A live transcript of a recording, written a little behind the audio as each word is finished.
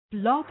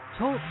Blog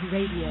Talk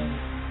Radio.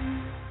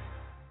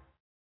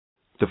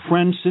 The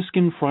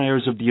Franciscan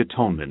Friars of the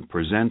Atonement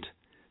present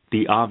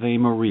the Ave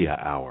Maria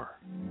Hour.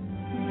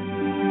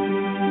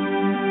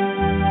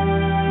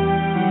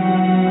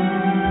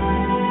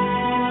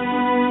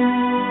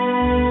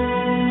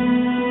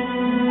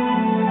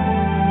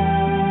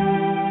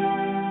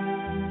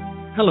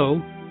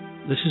 Hello,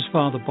 this is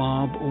Father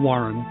Bob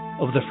Warren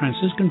of the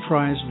Franciscan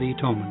Friars of the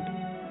Atonement.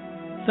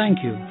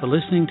 Thank you for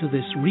listening to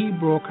this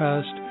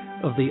rebroadcast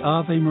of the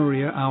Ave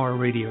Maria Hour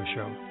radio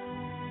show.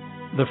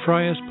 The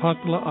Friars'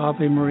 popular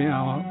Ave Maria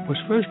Hour was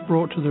first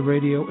brought to the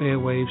radio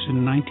airwaves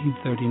in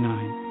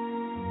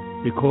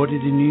 1939,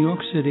 recorded in New York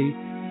City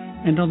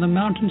and on the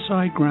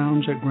mountainside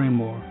grounds at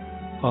Graymoor,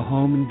 a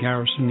home in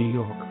Garrison, New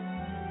York.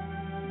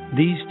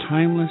 These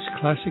timeless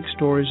classic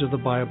stories of the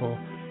Bible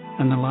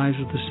and the lives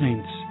of the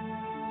saints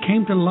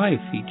came to life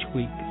each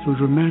week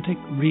through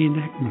dramatic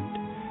reenactment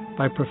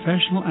by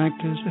professional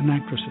actors and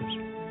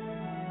actresses.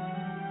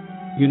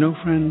 You know,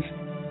 friends,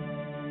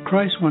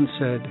 Christ once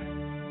said,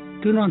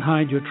 "Do not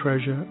hide your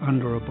treasure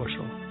under a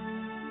bushel."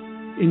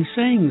 In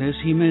saying this,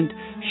 he meant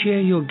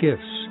share your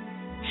gifts,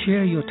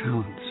 share your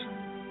talents.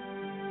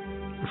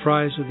 The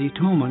Friars of the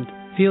Atonement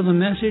feel the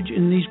message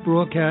in these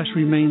broadcasts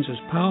remains as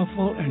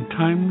powerful and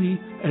timely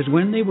as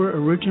when they were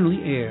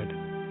originally aired,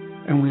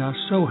 and we are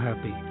so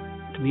happy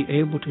to be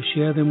able to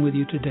share them with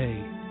you today.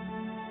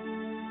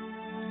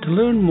 To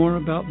learn more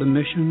about the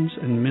missions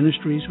and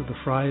ministries of the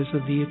Friars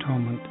of the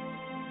Atonement,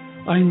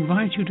 I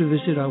invite you to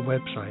visit our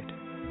website,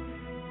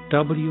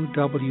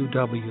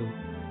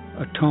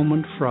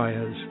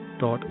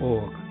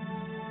 www.atonementfriars.org.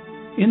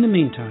 In the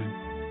meantime,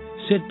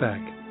 sit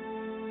back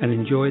and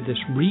enjoy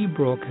this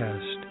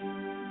rebroadcast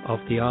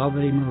of the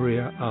Ave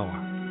Maria Hour.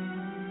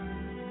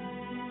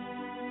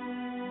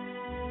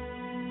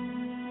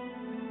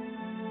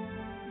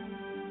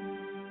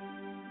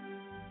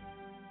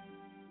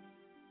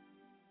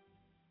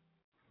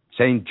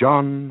 St.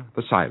 John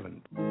the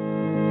Silent.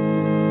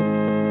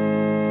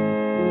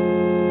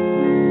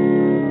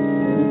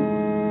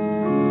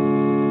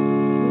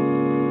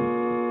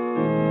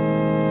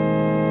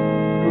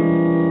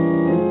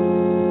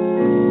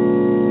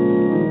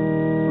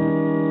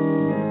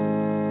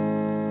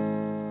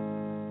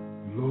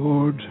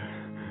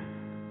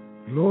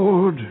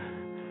 Lord,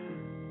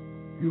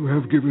 you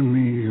have given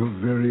me a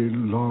very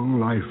long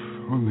life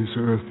on this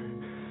earth,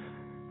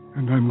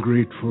 and I'm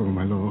grateful,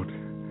 my Lord.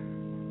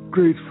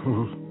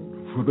 Grateful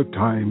for the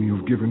time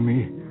you've given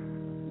me,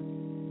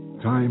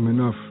 time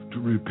enough to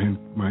repent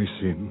my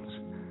sins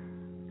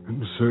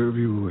and serve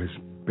you as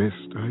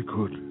best I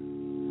could.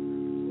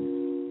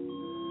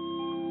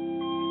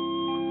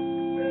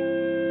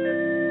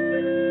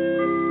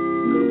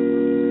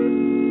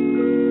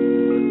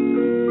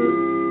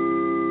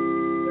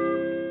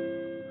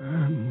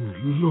 And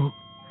look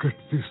at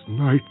this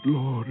night,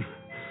 Lord,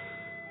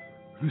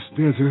 this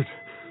desert,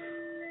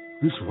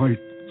 this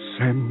white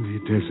sandy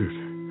desert.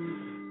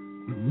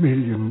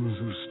 Millions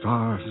of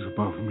stars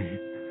above me.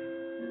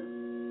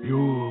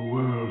 Your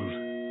world,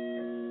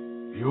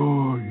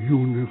 your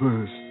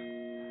universe.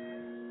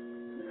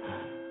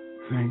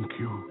 Thank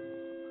you.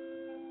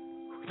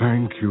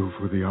 Thank you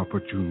for the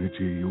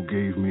opportunity you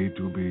gave me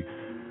to be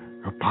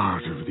a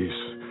part of this,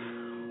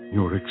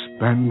 your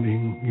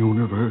expanding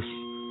universe.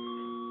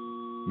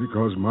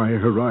 Because my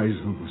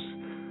horizons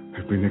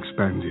have been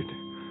expanded,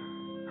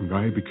 and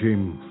I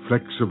became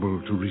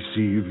flexible to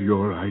receive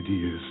your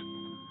ideas.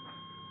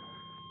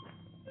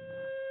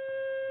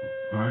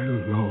 My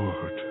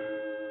Lord,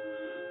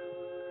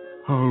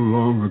 how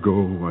long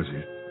ago was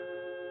it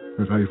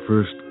that I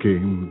first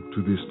came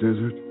to this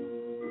desert,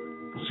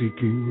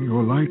 seeking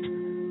your light?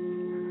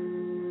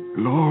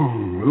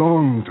 Long,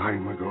 long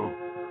time ago.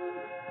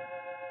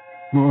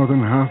 More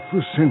than half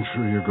a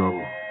century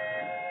ago.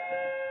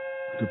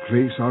 At a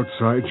place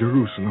outside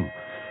Jerusalem,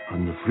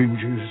 on the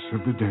fringes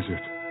of the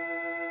desert.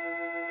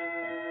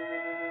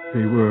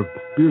 They were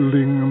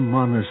building a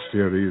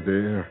monastery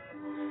there.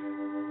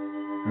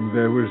 And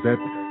there was that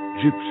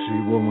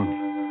gypsy woman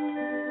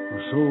who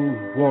sold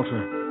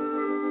water.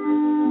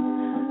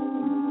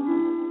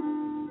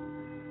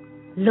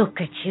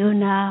 Look at you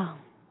now.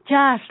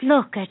 Just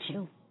look at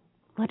you.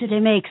 What do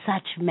they make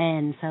such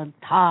men, so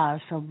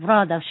tall, so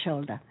broad of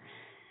shoulder?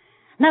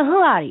 Now, who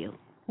are you?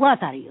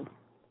 What are you?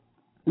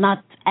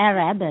 Not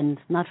Arab and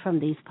not from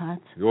these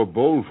parts. You're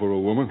bold for a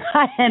woman.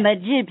 I am a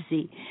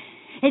gypsy.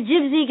 A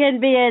gypsy can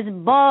be as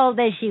bold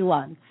as she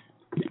wants.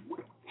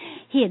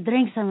 Here,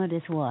 drink some of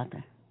this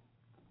water.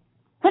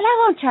 Well, I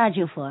won't charge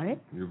you for it.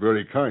 You're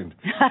very kind.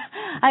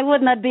 I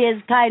would not be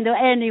as kind to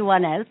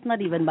anyone else, not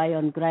even my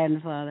own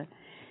grandfather.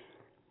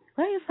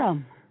 Where are you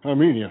from?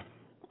 Armenia.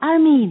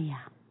 Armenia.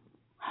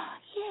 Oh,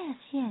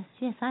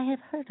 yes, I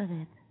have heard of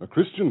it. A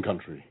Christian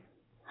country.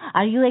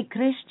 Are you a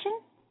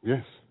Christian?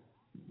 Yes,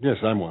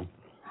 I'm one.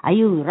 Are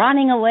you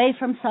running away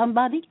from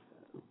somebody?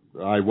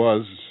 I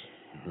was,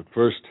 at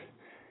first,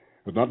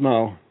 but not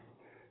now.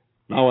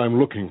 Now I'm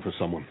looking for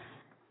someone.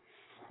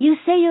 You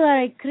say you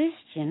are a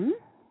Christian?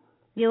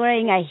 You're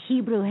wearing a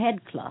Hebrew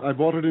headcloth. I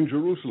bought it in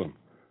Jerusalem.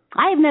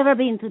 I've never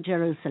been to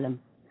Jerusalem.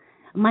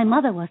 My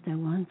mother was there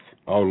once.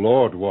 Our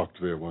Lord walked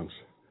there once.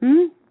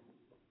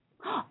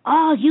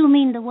 Oh, you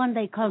mean the one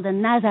they call the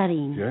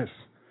Nazarene? Yes.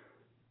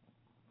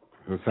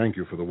 Thank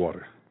you for the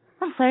water.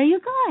 Well, where are you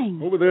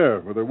going? Over there,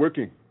 where they're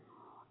working.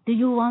 Do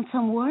you want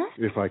some work?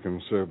 If I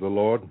can serve the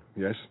Lord,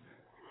 yes.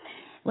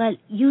 Well,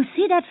 you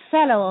see that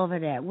fellow over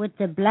there with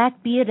the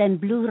black beard and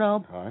blue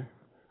robe? Aye.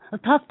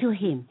 Talk to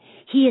him.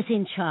 He is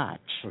in charge.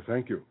 Oh,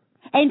 thank you.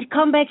 And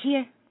come back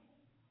here.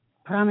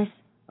 Promise?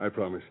 I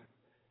promise.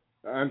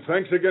 And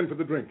thanks again for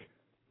the drink.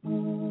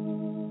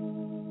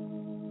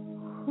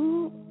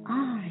 Who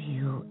are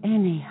you,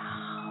 anyhow?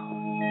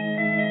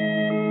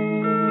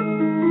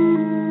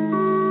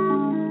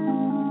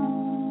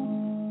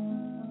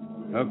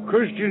 A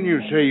Christian, you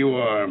say you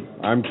are?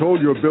 I'm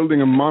told you're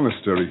building a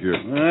monastery here.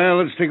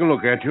 Well, let's take a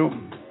look at you.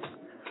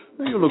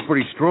 Well, you look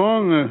pretty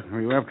strong.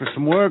 Are you after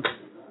some work?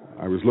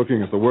 I was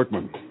looking at the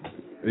workmen.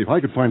 If I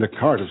could find a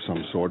cart of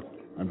some sort,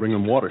 I'd bring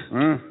them water.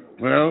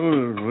 Well,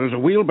 there's a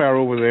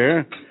wheelbarrow over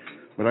there,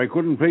 but I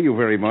couldn't pay you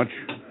very much.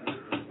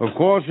 Of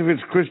course, if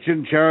it's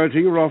Christian charity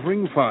you're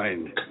offering,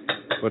 fine.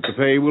 But the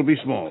pay will be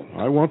small.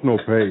 I want no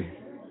pay.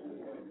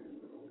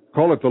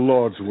 Call it the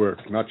Lord's work,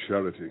 not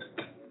charity.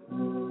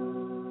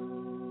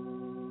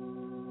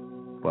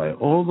 By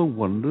all the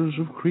wonders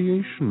of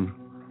creation,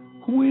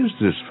 who is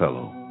this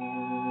fellow?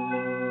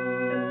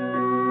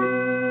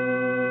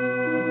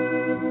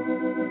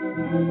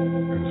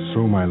 And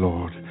so, my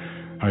Lord,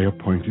 I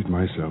appointed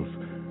myself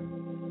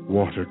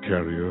water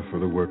carrier for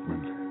the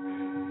workmen.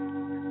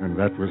 And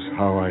that was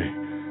how I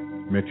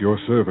met your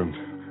servant,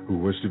 who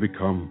was to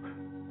become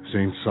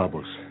Saint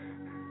Sabos.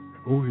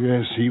 Oh,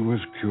 yes, he was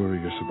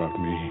curious about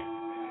me.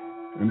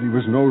 And he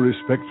was no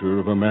respecter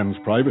of a man's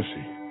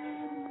privacy.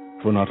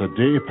 For not a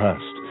day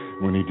passed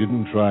when he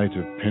didn't try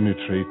to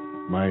penetrate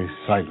my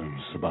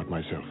silence about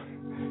myself.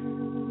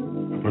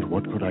 But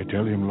what could I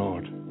tell him,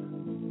 Lord?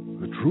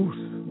 The truth?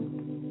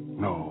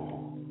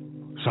 No.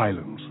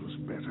 Silence was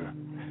better.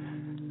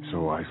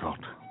 So I thought.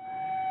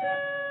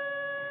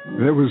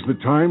 There was the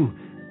time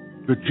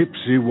the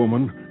gypsy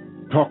woman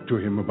talked to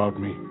him about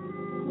me.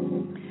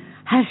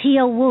 Has he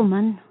a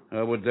woman?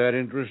 Would that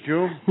interest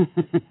you?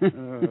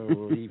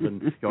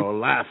 Even your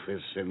laugh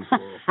is sinful.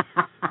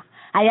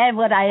 I am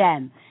what I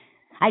am.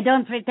 I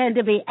don't pretend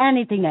to be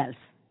anything else.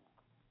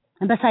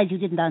 And besides, you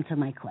didn't answer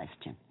my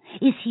question.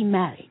 Is he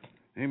married?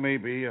 He may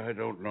be, I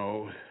don't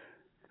know.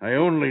 I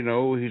only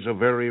know he's a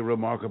very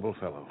remarkable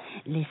fellow.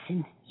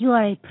 Listen, you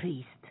are a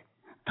priest.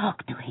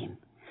 Talk to him.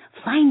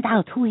 Find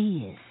out who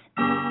he is.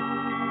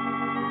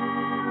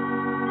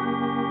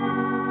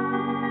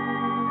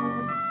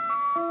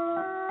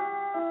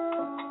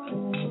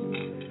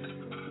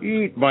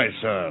 Eat, my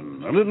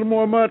son. A little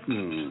more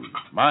mutton.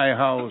 My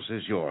house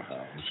is your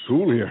house. It's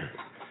cool here.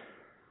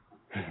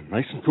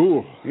 Nice and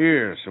cool.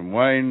 Here, some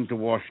wine to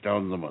wash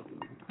down the mutton.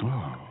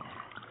 Oh,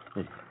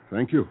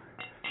 thank you.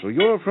 So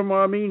you're from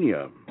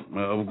Armenia.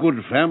 Of good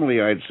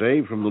family, I'd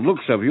say. From the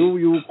looks of you,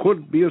 you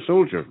could be a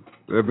soldier.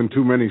 There have been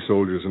too many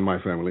soldiers in my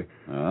family.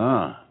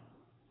 Ah.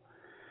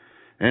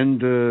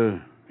 And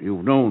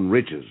you've known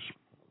riches.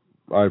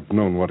 I've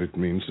known what it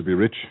means to be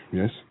rich,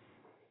 yes.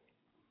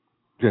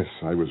 Yes,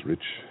 I was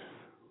rich.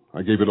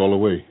 I gave it all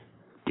away.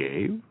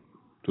 Gave?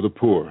 To the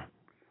poor.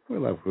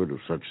 Well, I've heard of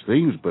such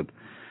things, but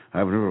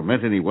I've never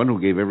met anyone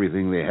who gave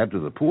everything they had to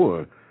the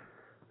poor.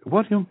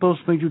 What impulse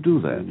made you do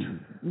that?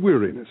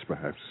 Weariness,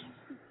 perhaps.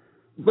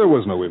 There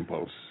was no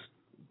impulse.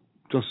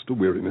 Just a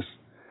weariness.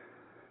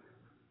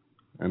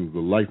 And the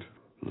light.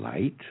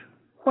 Light?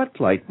 What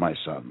light, my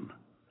son?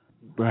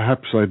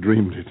 Perhaps I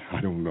dreamed it.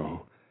 I don't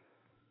know.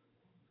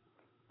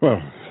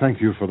 Well, thank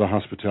you for the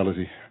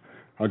hospitality.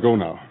 I'll go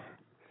now.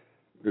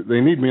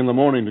 They need me in the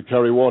morning to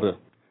carry water.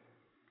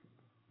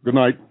 Good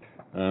night.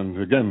 And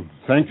again,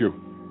 thank you.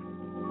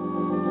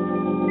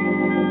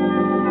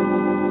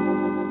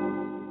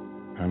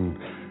 And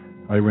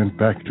I went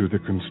back to the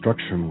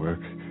construction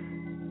work.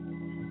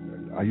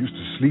 I used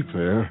to sleep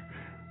there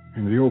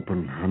in the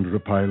open under a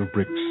pile of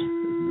bricks,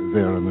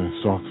 there in the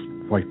soft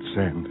white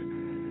sand.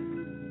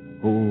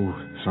 Oh,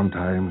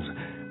 sometimes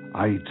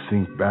I'd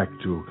think back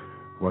to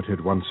what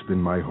had once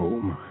been my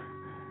home.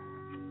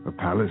 A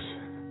palace,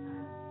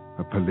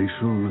 a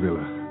palatial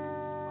villa.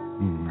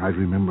 I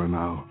remember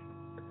now.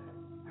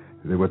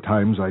 There were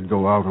times I'd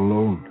go out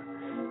alone,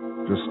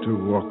 just to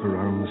walk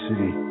around the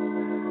city.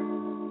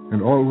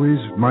 And always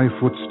my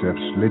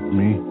footsteps led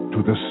me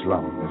to the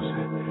slums.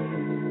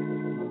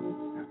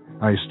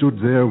 I stood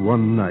there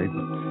one night,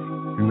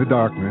 in the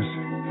darkness,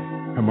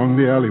 among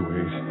the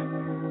alleyways,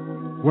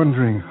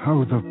 wondering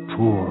how the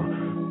poor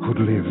could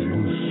live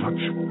in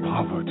such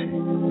poverty.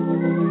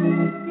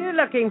 You're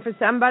looking for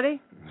somebody?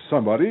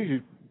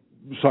 Somebody?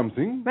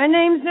 Something? My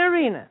name's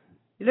Narina.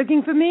 You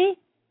looking for me?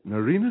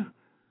 Narina?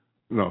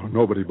 No,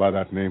 nobody by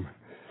that name.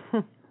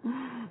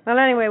 Well,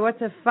 anyway,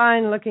 what's a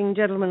fine-looking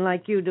gentleman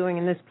like you doing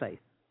in this place?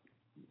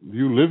 Do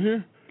you live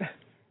here?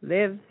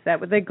 Live? Is that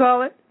what they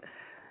call it?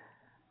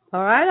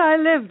 All right, I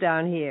live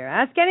down here.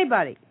 Ask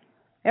anybody.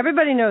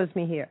 Everybody knows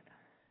me here.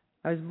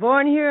 I was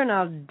born here and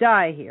I'll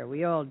die here.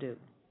 We all do.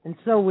 And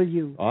so will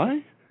you.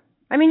 I?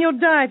 I mean, you'll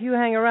die if you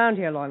hang around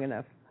here long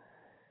enough.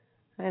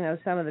 I know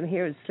some of them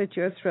here would slit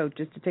your throat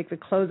just to take the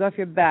clothes off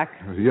your back.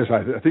 Yes,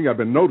 I think I've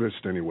been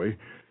noticed anyway.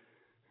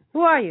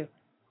 Who are you?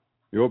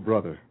 Your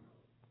brother.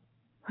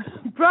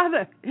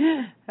 Brother?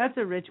 That's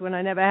a rich one.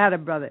 I never had a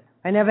brother.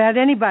 I never had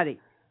anybody.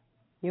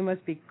 You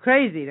must be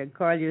crazy to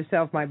call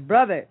yourself my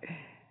brother.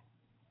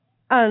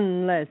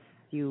 Unless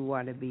you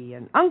want to be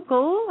an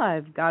uncle.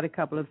 I've got a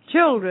couple of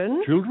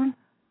children. Children?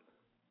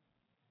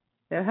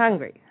 They're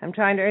hungry. I'm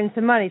trying to earn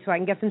some money so I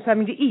can get them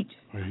something to eat.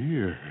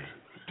 Here,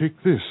 take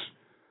this.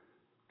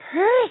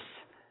 Purse?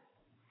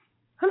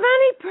 A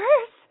money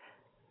purse?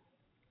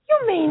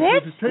 You mean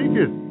it? Take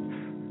it.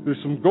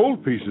 There's some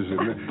gold pieces in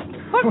there.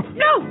 Oh,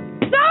 no!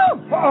 No!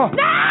 Oh.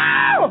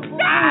 No!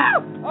 No!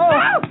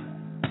 No!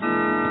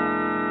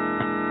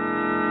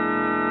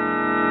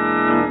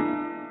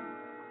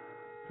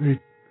 They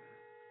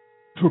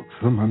took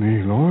the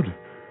money, Lord.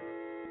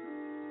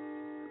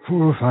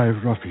 4 or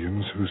 5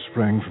 ruffians who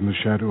sprang from the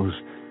shadows,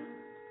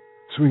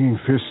 swinging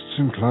fists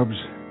and clubs.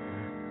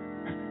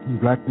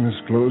 Blackness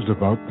closed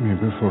about me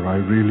before I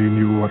really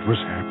knew what was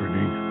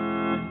happening.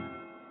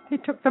 They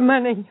took the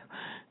money.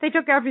 They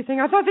took everything.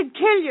 I thought they'd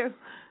kill you.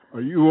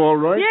 Are you all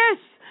right? Yes,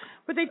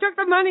 but they took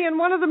the money and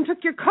one of them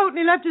took your coat and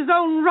he left his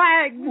own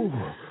rag.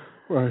 Oh,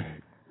 why,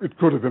 it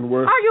could have been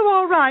worse. Are you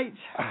all right?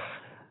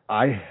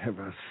 I have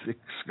a sick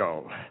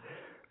skull.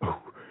 Oh,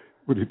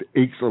 but it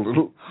aches a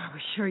little. I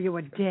was sure you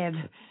were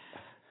dead.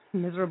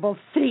 Miserable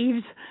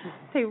thieves.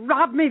 They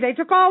robbed me. They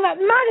took all that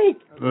money.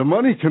 The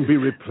money can be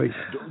replaced.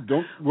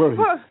 Don't worry.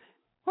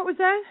 What was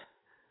that?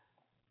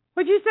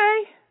 What'd you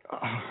say?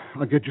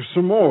 I'll get you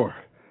some more.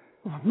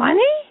 Money?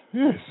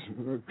 Yes,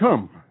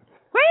 come.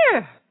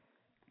 Where?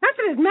 Not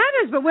that it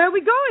matters, but where are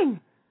we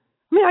going?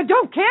 I mean, I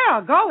don't care.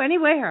 I'll go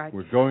anywhere.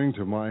 We're going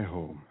to my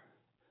home.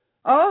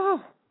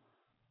 Oh.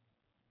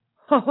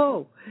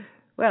 Oh.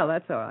 Well,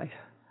 that's all right.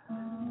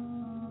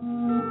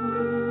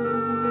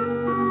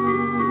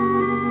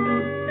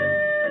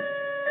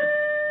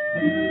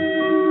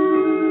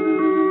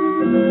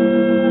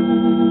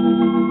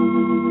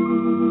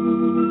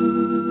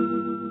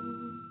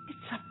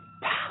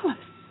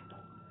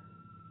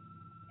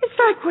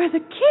 Like where the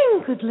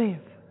king could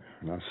live.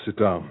 Now sit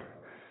down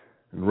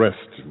and rest.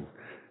 And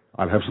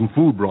I'll have some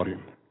food brought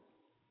in.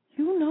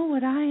 You know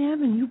what I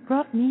am and you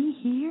brought me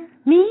here?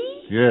 Me?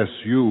 Yes,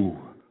 you.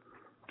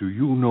 Do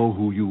you know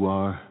who you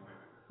are?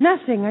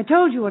 Nothing. I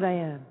told you what I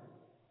am.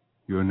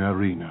 You're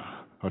Narina,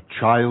 a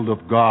child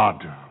of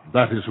God.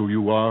 That is who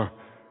you are.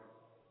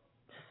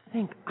 To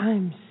think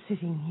I'm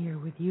sitting here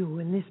with you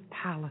in this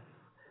palace.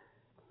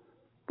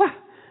 What?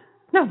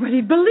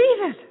 Nobody'd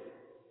believe it.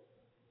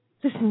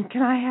 Listen,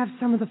 can I have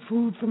some of the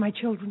food for my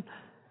children?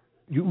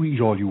 You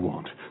eat all you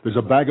want. There's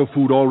a bag of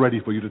food all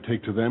ready for you to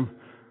take to them.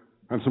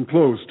 And some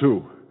clothes,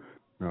 too.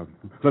 Now,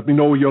 let me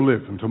know where you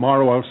live, and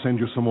tomorrow I'll send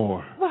you some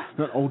more. What?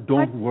 Now, oh,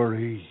 don't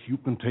worry. You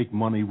can take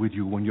money with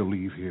you when you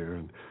leave here.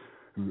 And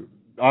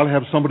I'll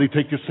have somebody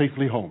take you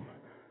safely home.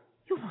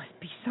 You must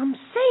be some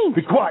saint.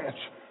 Be quiet.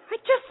 I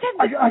just said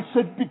that... I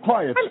said be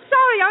quiet. I'm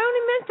sorry. I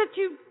only meant that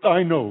you...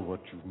 I know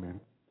what you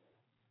meant.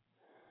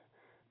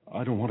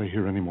 I don't want to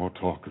hear any more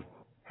talk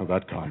of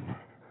that kind,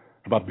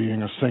 about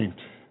being a saint.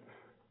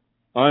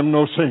 I'm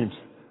no saint.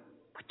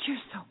 But you're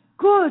so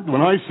good.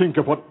 When I think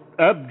of what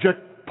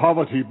abject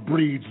poverty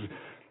breeds,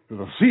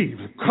 the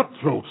thieves,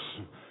 cutthroats,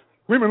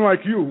 women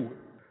like you,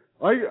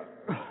 I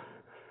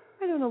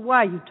don't know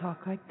why you talk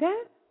like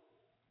that.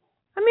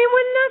 I mean,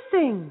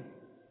 we're nothing.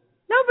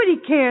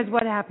 Nobody cares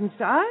what happens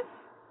to us.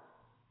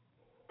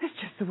 That's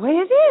just the way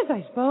it is,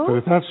 I suppose. But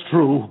if that's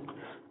true,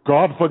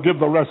 God forgive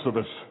the rest of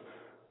us.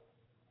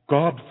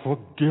 God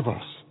forgive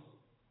us.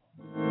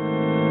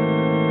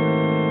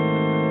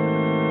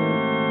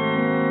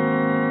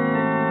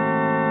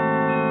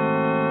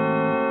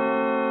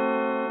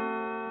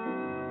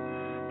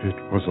 It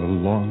was a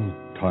long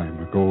time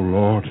ago,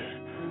 Lord.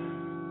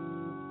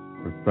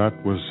 But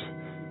that was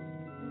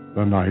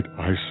the night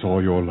I saw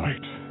your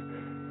light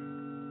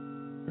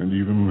and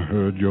even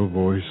heard your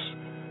voice.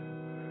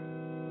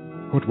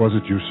 What was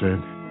it you said?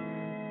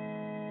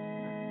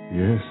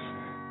 Yes,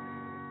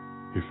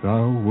 if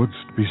thou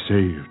wouldst be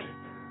saved,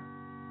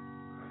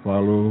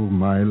 follow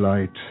my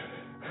light.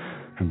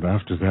 And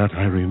after that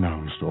I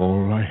renounced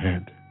all I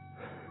had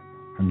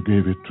and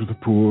gave it to the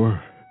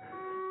poor,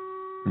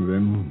 and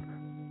then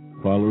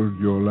followed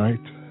your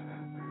light,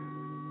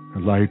 a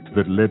light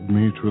that led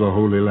me to the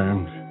Holy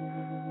Land,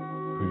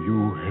 where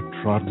you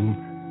had trodden,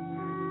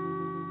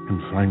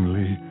 and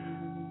finally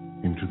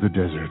into the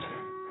desert,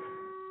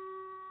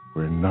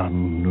 where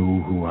none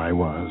knew who I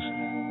was.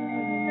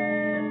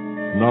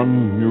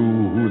 None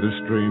knew who the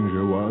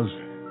stranger was,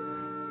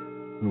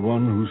 the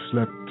one who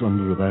slept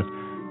under that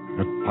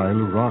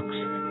pile of rocks,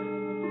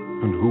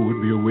 and who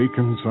would be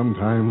awakened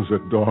sometimes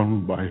at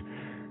dawn by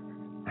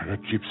a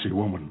gypsy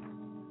woman.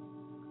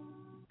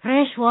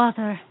 Fresh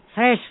water,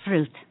 fresh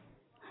fruit.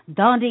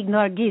 Don't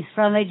ignore gifts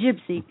from a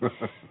gypsy,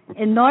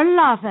 and nor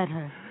laugh at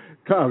her.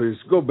 Carlis,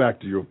 go back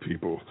to your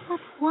people. But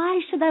why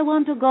should I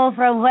want to go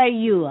from where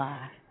you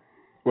are?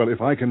 Well,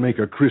 if I can make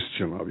a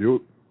Christian of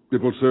you,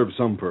 it will serve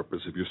some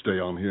purpose if you stay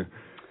on here.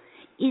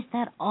 Is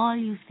that all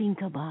you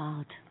think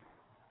about?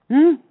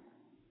 Well,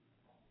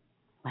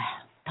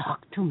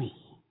 talk to me.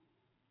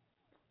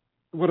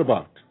 What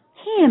about?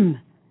 Him.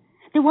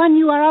 The one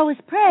you are always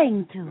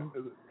praying to.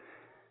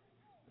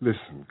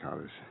 Listen,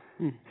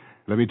 Carlis.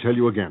 Let me tell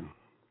you again.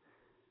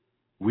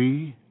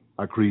 We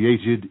are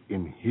created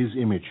in His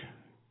image.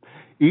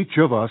 Each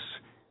of us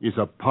is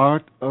a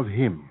part of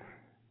Him.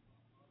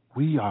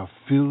 We are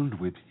filled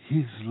with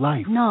His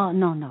life.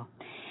 No.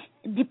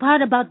 The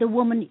part about the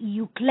woman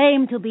you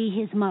claim to be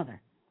his mother.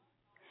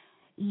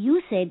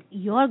 You said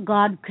your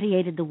God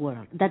created the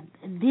world, that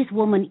this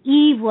woman,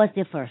 Eve, was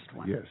the first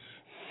one. Yes.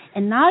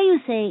 And now you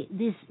say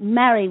this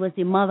Mary was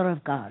the mother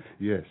of God.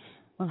 Yes.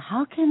 Well,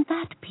 how can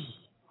that be?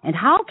 And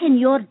how can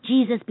your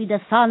Jesus be the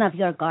son of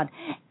your God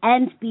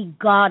and be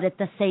God at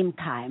the same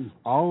time?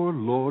 Our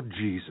Lord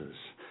Jesus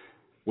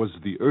was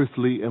the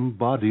earthly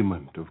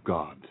embodiment of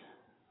God,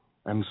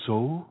 and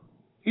so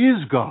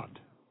is God.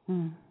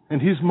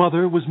 And His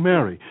mother was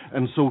Mary,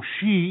 and so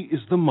she is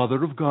the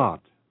mother of God.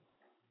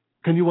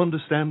 Can you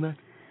understand that?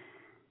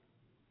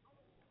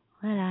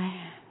 Well,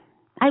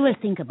 I will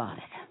think about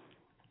it.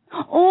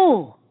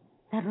 Oh,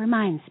 that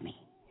reminds me.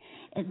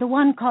 The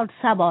one called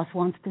Sabbath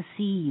wants to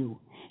see you.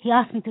 He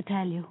asked me to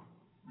tell you.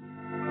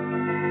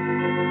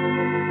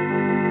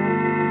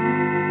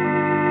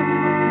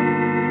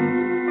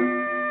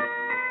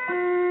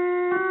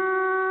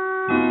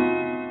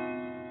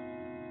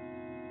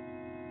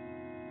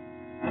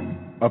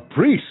 A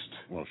priest?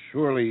 Well,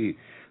 surely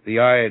the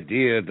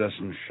idea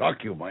doesn't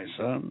shock you, my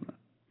son.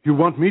 You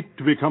want me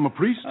to become a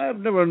priest? I've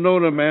never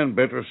known a man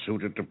better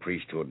suited to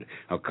priesthood.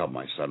 Now, come,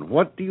 my son,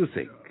 what do you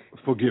think?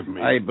 Forgive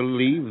me. I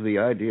believe the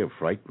idea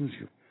frightens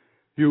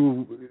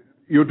you.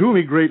 You do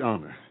me great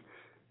honor.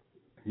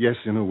 Yes,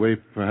 in a way,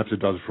 perhaps it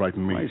does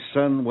frighten me. My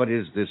son, what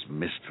is this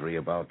mystery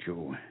about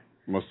you?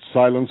 Must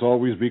silence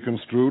always be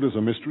construed as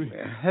a mystery?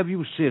 Have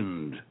you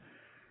sinned?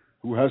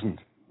 Who hasn't?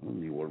 Well,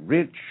 you were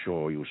rich,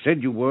 or you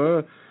said you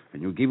were,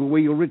 and you gave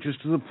away your riches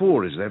to the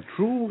poor. Is that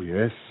true?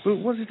 Yes. Well,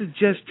 was it a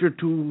gesture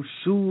to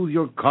soothe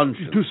your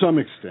conscience? To some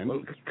extent.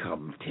 Well,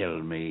 come, tell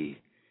me.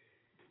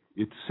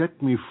 It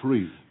set me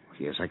free.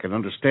 Yes, I can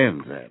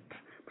understand that.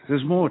 But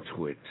there's more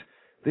to it.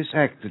 This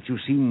act that you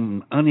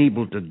seem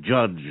unable to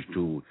judge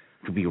to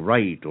be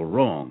right or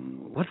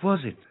wrong. What was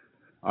it?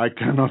 I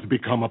cannot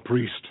become a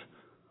priest.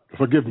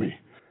 Forgive me.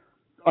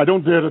 I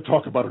don't dare to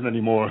talk about it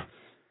anymore.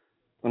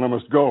 And I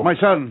must go. My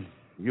son,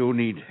 you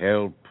need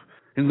help.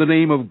 In the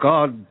name of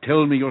God,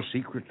 tell me your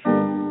secret.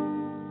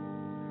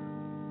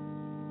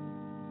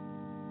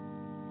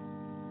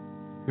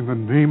 In the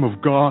name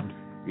of God?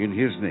 In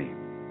His name,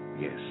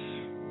 yes.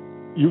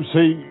 You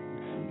say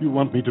you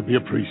want me to be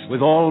a priest?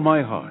 With all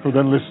my heart. So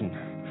then listen.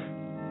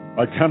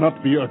 I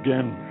cannot be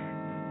again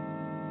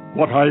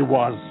what I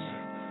was,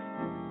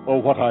 or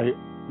what I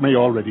may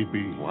already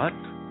be. What?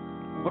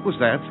 What was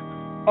that?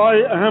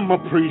 I am a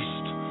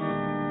priest.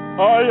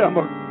 I am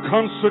a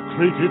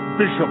consecrated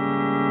bishop.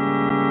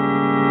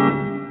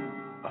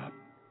 A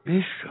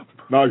bishop?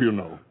 Now you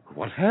know.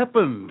 What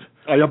happened?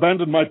 I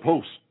abandoned my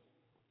post.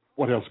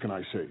 What else can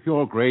I say?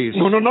 Your Grace.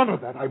 No, none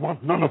of that. I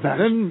want none of that.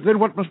 Then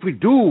what must we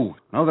do?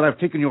 Now that I've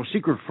taken your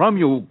secret from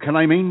you, can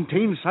I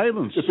maintain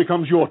silence? It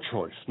becomes your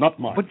choice, not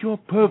mine. But your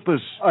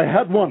purpose? I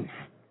had one.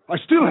 I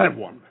still have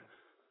one.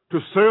 To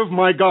serve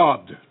my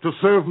God, to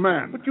serve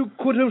man. But you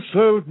could have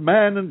served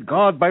man and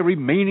God by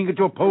remaining at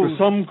your post.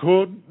 Some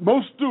could,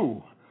 most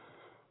do.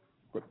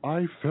 But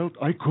I felt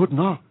I could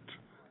not.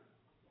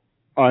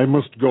 I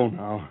must go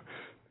now,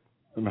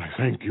 and I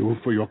thank you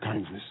for your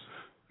kindness.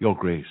 Your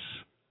Grace.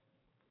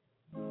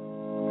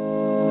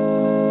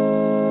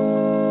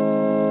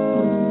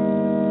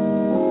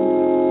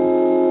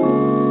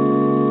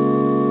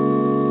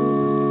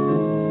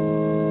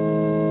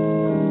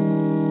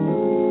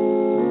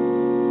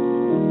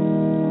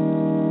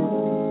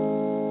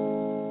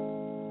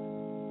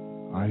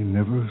 I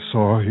never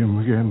saw him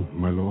again,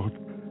 my lord.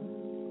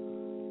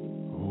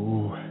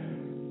 Oh,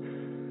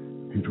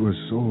 it was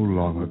so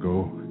long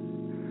ago.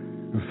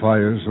 The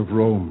fires of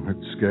Rome had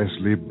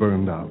scarcely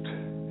burned out.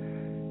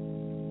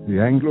 The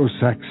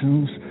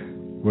Anglo-Saxons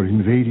were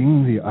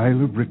invading the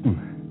Isle of Britain,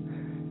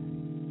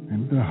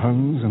 and the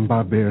Huns and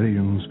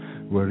barbarians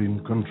were in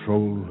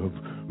control of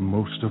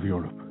most of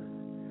Europe.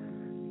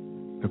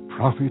 The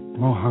Prophet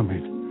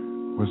Mohammed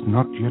was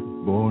not yet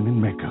born in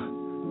Mecca.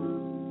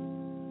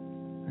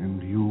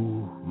 And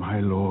you, my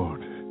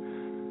Lord,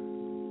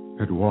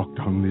 had walked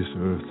on this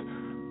earth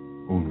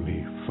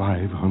only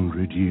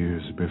 500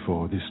 years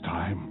before this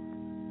time.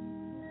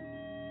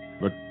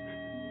 But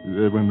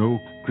there were no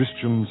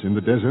Christians in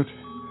the desert,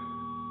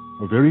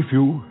 or very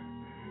few,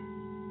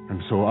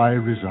 and so I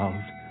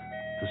resolved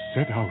to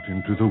set out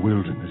into the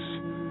wilderness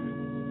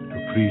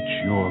to preach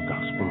your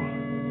gospel.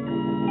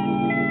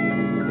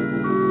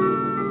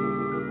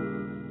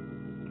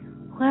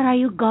 Where are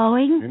you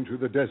going? Into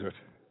the desert.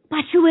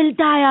 But you will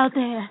die out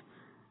there.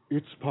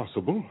 It's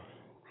possible.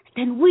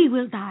 Then we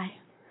will die.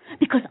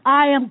 Because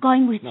I am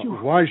going with Now, you.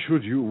 why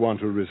should you want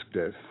to risk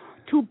death?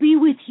 To be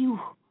with you.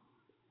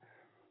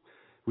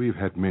 We've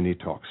had many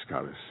talks,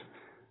 Caris,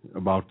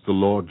 about the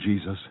Lord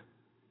Jesus.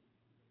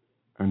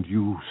 And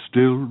you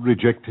still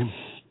reject him?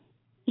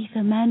 If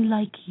a man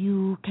like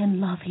you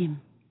can love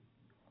him,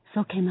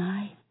 so can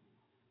I.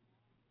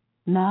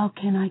 Now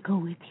can I go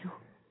with you?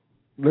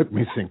 Let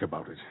me think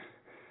about it.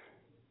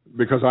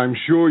 Because I'm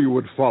sure you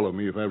would follow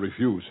me if I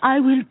refuse. I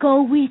will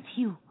go with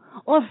you,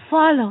 or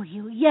follow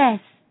you, yes.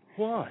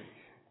 Why?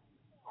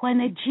 When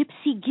a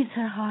gypsy gives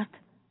her heart,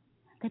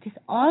 that is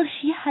all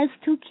she has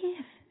to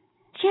give.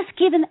 She has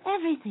given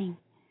everything.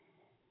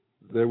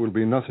 There will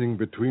be nothing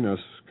between us,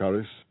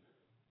 Caris,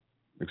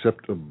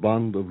 except a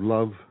bond of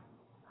love.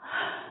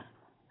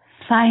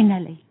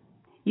 Finally,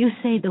 you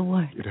say the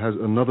word. It has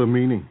another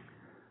meaning.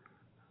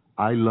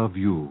 I love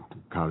you,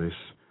 Caris,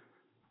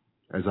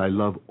 as I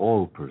love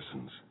all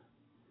persons.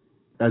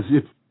 As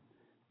if,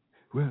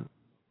 well,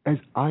 as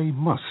I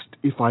must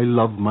if I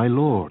love my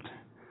Lord.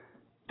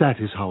 That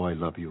is how I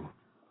love you.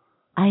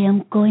 I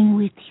am going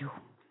with you.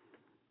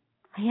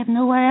 I have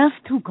nowhere else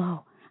to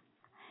go.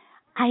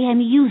 I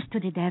am used to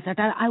the desert.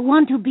 I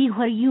want to be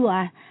where you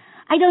are.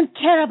 I don't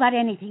care about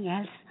anything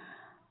else.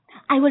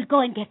 I will go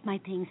and get my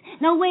things.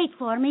 Now wait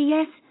for me,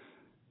 yes?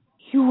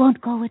 You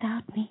won't go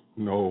without me?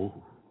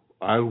 No,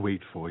 I'll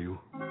wait for you.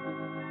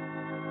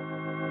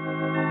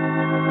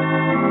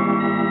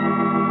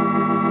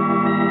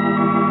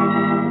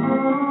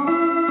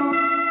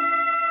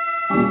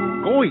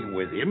 Going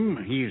with him?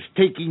 He's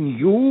taking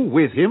you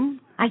with him?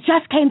 I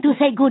just came to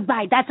say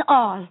goodbye, that's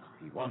all.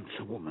 He wants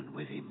a woman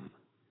with him.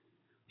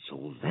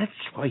 So that's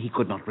why he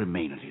could not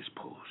remain at his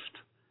post.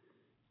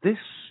 This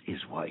is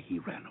why he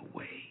ran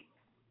away.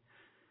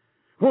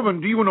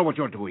 Woman, do you know what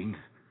you're doing?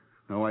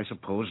 No, I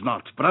suppose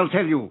not. But I'll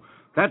tell you,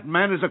 that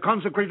man is a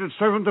consecrated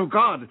servant of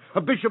God,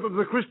 a bishop of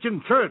the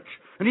Christian church,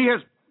 and he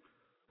has...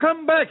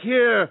 Come back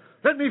here!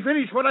 Let me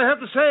finish what I have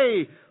to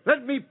say!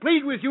 Let me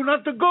plead with you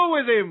not to go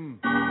with him!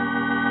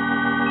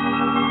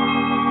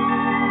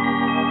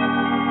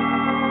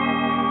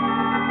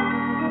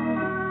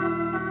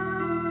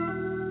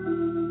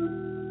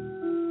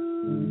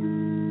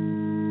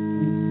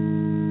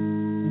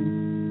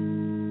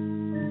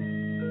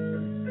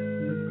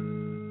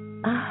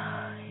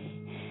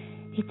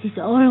 It is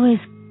always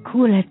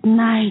cool at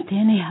night,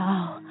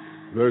 anyhow.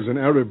 There's an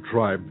Arab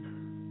tribe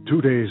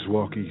 2 days'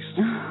 walk east.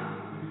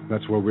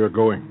 That's where we're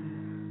going.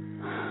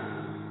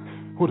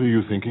 What are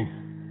you thinking?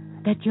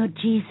 That your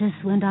Jesus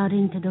went out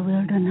into the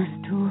wilderness,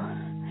 too.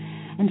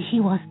 And he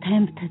was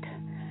tempted.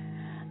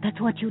 That's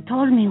what you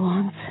told me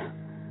once.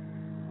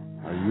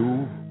 Are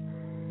you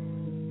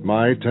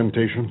my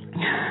temptation?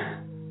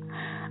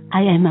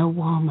 I am a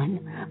woman.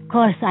 Of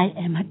course I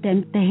am a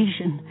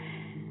temptation.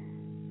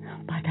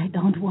 But I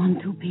don't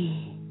want to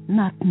be.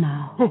 Not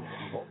now.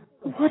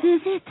 What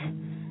is it?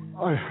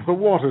 The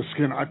water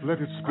skin. I've let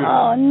it spill.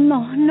 Oh,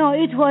 no,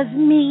 it was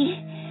me.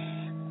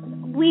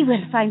 We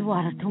will find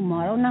water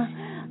tomorrow. Now,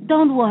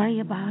 don't worry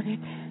about it.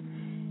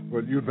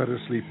 Well, you'd better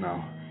sleep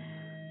now.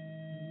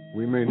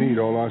 We may need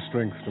all our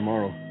strength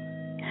tomorrow.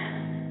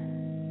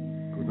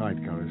 Good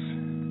night,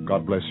 Caris.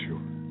 God bless you.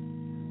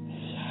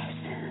 Yes.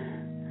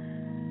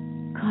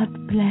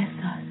 God bless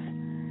us.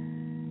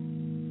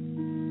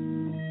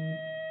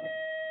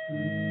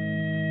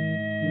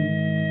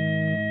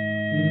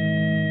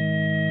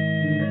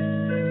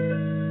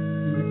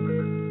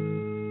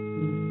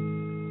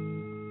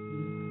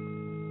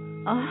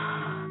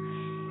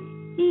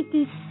 It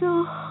is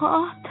so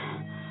hot.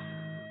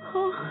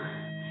 Oh,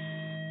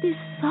 the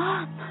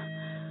sun.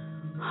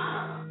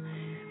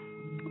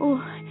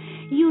 Oh,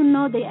 you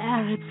know the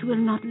Arabs will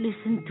not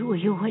listen to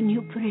you when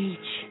you preach.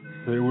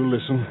 They will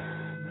listen.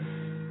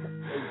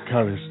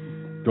 Caris,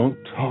 don't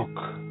talk.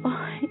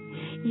 Oh,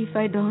 if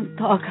I don't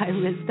talk, I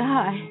will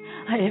die.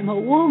 I am a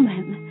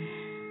woman.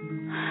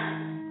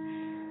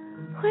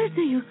 Where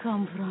do you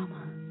come from?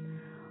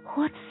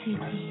 What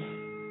city?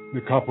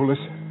 Nicopolis.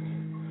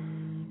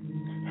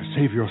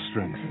 Save your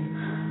strength.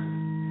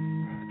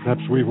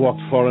 Perhaps we've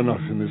walked far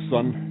enough in this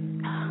sun.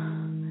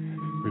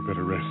 We'd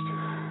better rest.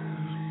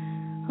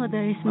 Oh,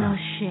 there is no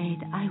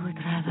shade. I would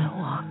rather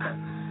walk.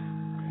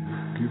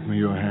 Give me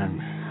your hand.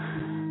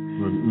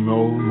 But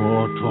no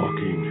more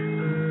talking.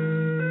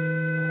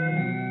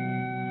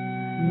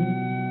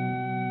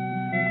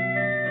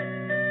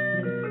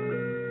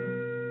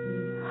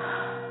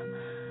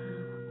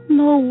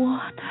 No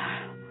water.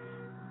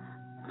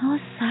 No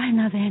sign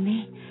of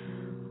any.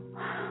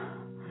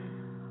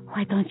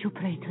 Why don't you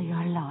pray to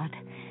your Lord?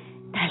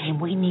 Tell him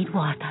we need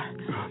water.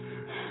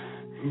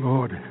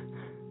 Lord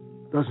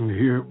doesn't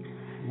hear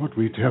what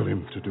we tell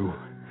him to do.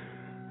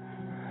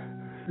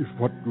 If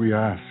what we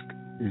ask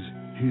is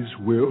his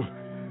will,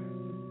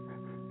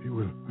 he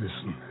will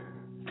listen.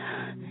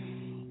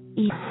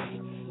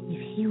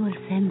 If he will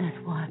send us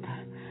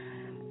water,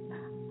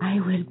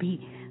 I will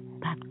be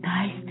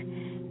baptized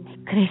a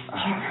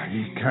Christian.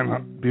 He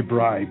cannot be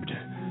bribed.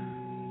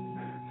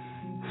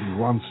 He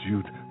wants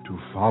you to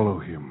follow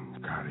him,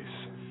 Caris.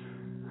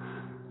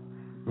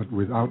 but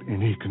without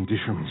any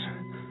conditions.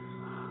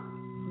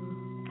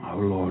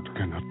 Our Lord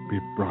cannot be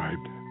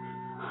bribed.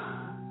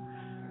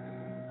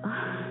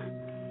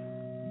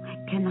 I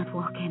cannot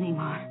walk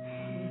anymore.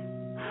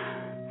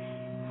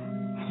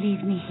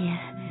 Leave me here.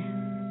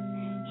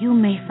 You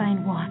may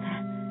find water.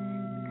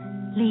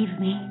 Leave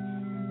me.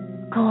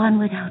 Go on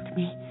without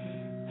me.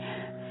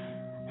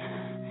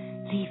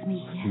 Leave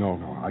me here. No,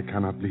 I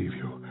cannot leave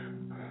you.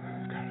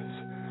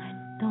 I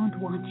don't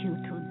want you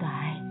to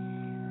die.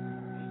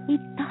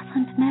 It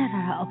doesn't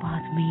matter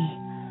about me.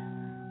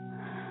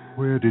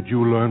 Where did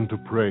you learn to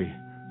pray?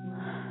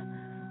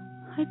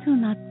 I do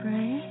not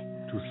pray.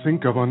 To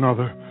think of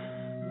another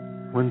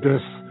when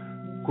death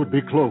could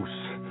be close.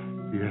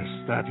 Yes,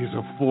 that is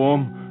a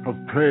form of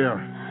prayer.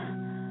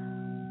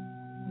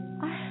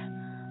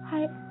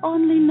 I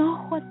only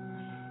know what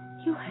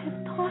you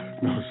have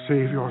taught me. Now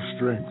save your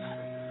strength.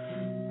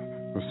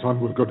 The sun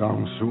will go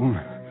down soon.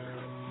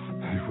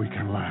 If we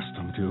can last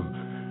until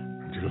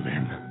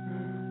then.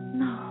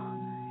 No.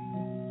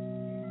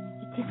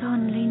 It is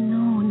only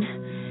noon.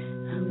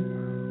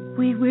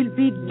 We will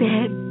be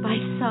dead by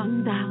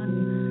sundown.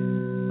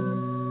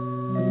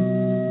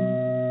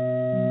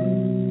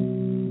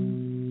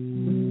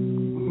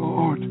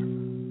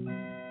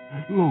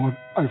 Lord,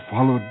 I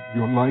followed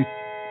your light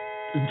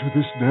into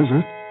this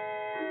desert,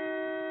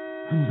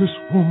 and this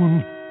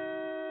woman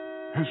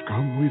has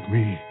come with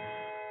me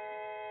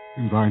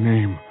in thy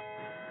name.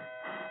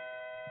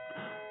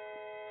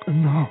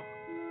 And now,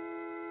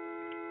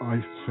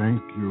 I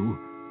thank you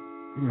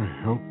for the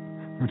help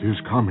that is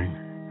coming.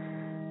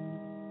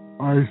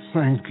 I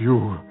thank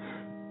you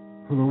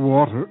for the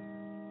water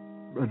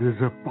that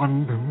is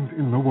abundant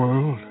in the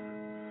world.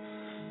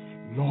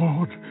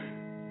 Lord,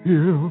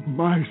 hear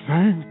my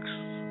thanks.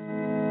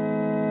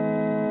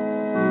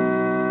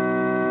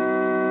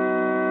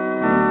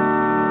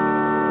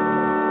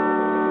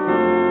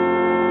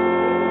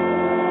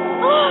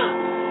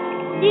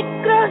 It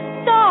grows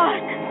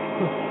dark.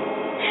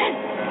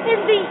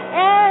 And the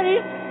air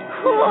is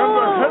cool. And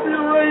the heavy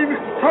rain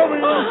is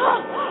coming.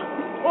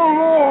 Oh,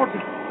 Lord,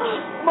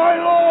 my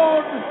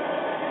Lord,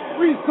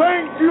 we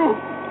thank you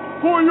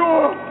for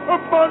your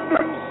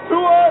abundance to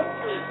us.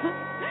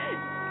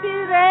 The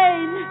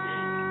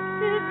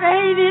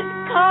rain is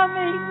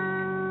coming.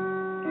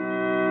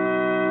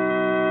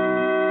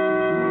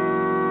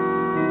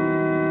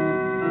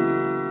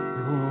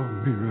 Your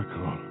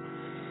miracle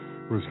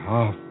was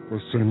half a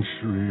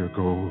century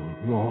ago,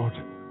 Lord,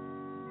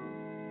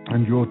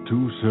 and your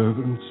 2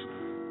 servants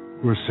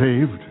were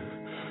saved,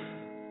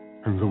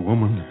 and the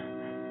woman,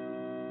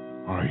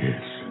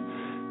 yes,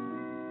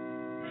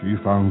 she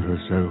found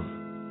herself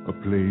a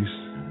place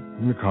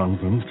in the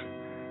convent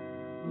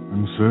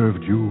and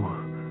served you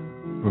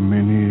for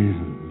many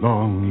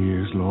long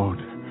years, Lord,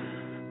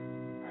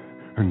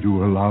 and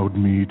you allowed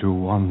me to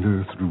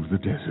wander through the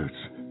deserts,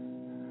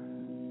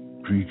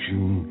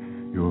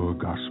 preaching your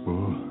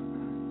gospel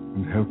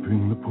and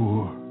helping the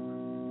poor.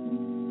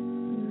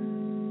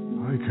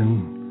 I can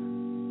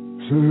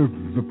serve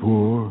the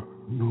poor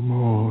no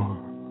more,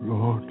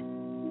 Lord.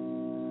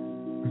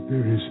 But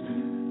there is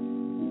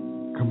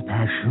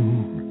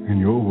compassion in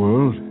your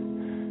world,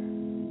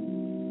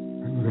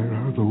 and there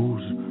are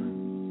those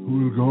who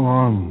will go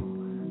on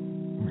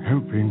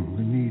helping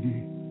the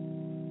needy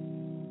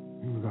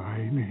in thy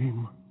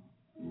name.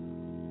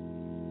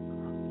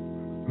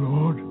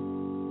 Lord,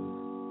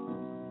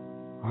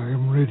 I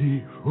am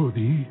ready for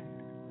thee,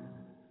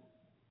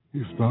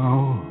 if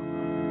thou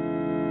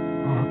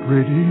art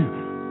ready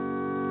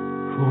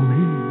for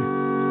me.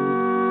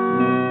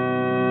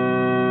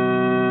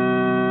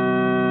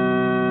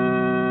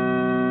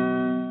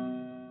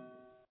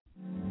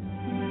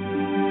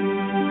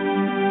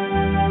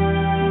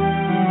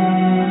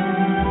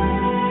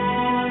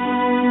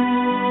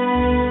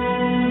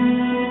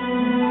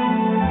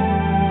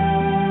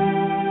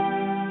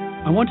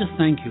 I want to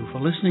thank you for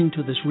listening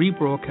to this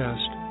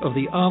rebroadcast of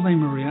the Ave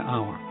Maria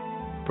Hour,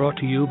 brought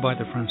to you by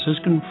the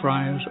Franciscan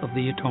Friars of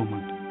the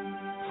Atonement.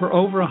 For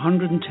over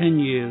 110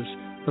 years,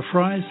 the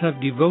Friars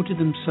have devoted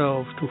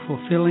themselves to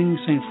fulfilling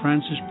St.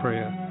 Francis'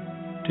 prayer,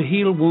 to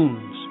heal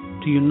wounds,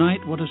 to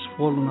unite what has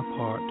fallen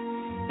apart,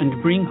 and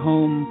to bring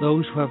home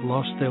those who have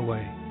lost their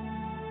way.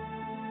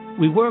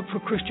 We work for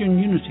Christian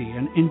unity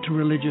and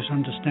interreligious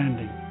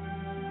understanding.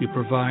 We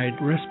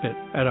provide respite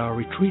at our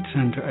retreat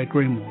center at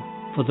Greymoor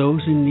for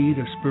those in need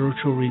of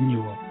spiritual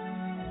renewal.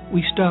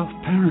 We staff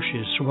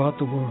parishes throughout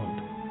the world,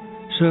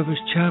 serve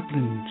as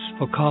chaplains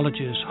for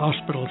colleges,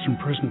 hospitals, and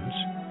prisons.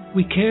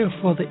 We care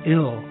for the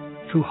ill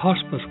through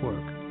hospice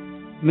work,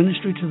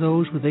 ministry to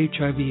those with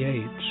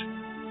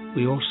HIV/AIDS.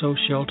 We also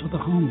shelter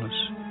the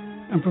homeless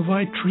and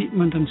provide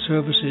treatment and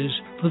services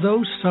for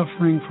those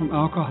suffering from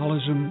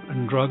alcoholism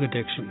and drug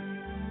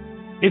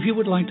addiction. If you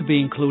would like to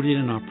be included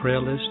in our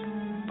prayer list,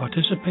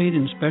 participate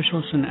in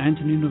special St.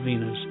 Anthony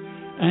novenas,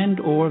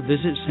 and or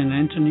visit St.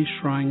 Anthony's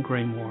Shrine,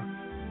 Greymoor,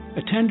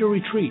 attend a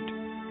retreat,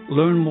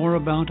 learn more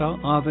about our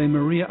Ave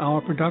Maria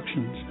Hour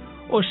productions,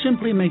 or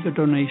simply make a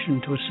donation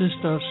to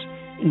assist us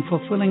in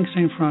fulfilling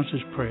St.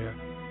 Francis' prayer,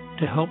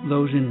 to help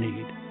those in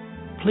need,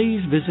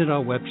 please visit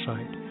our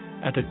website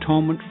at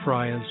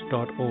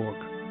atonementfriars.org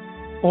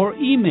or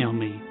email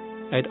me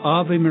at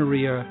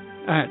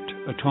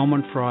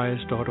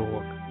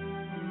avemaria@atonementfriars.org.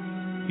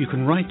 You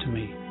can write to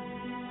me,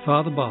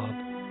 Father Bob,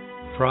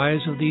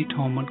 Friars of the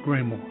Atonement,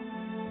 Graymoor,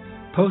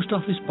 Post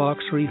Office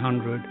Box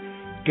 300,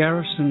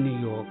 Garrison, New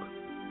York,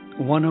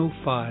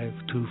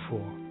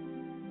 10524.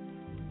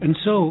 And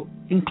so,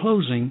 in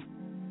closing,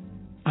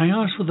 I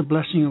ask for the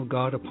blessing of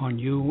God upon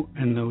you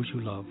and those you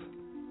love.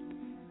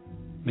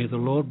 May the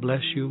Lord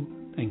bless you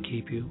and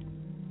keep you.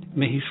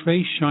 May his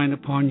face shine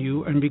upon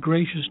you and be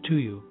gracious to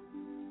you.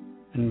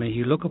 And may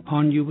he look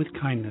upon you with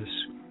kindness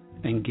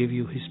and give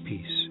you his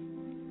peace.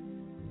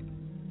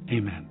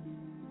 Amen.